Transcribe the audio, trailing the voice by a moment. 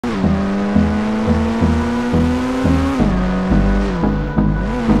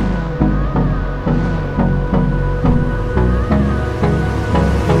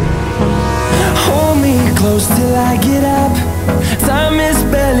I get up, time is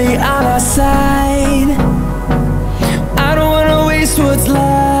barely on our side. I don't wanna waste what's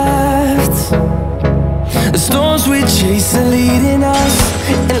left. The storms we chase are leading us,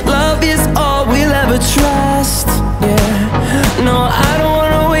 and love is all we'll ever trust. Yeah, no, I don't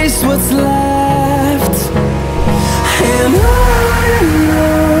wanna waste what's left. And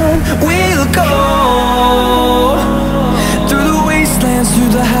on we'll go, through the wastelands,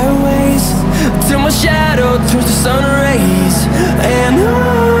 through the highways, till my shadow turns to sun rays. And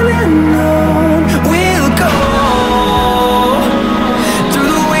on we'll go,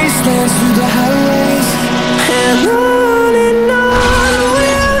 through the wastelands, through the highways, and on we'll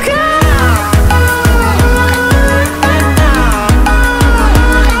go.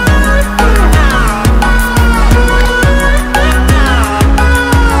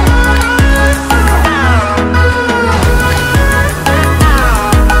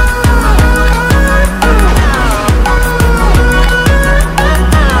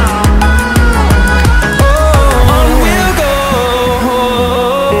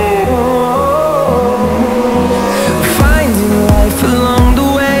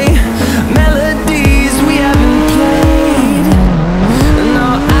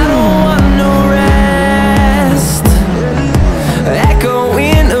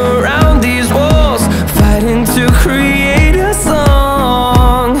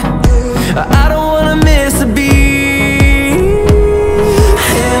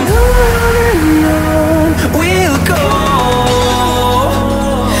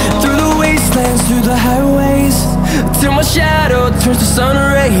 Till my shadow turns to sun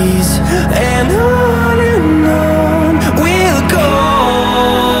rays. And on we'll go,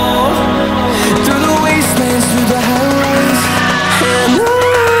 through the wastelands, through the highways, and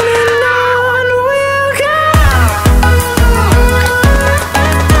on we'll go.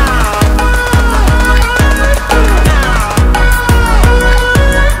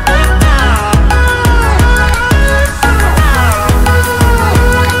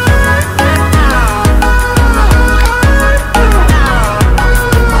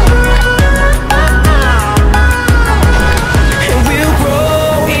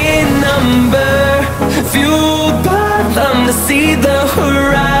 See the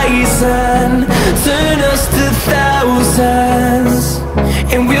horizon, turn us to thousands,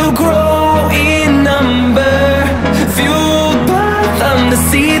 and we'll grow in number, fueled by them to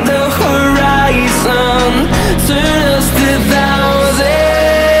see the horizon.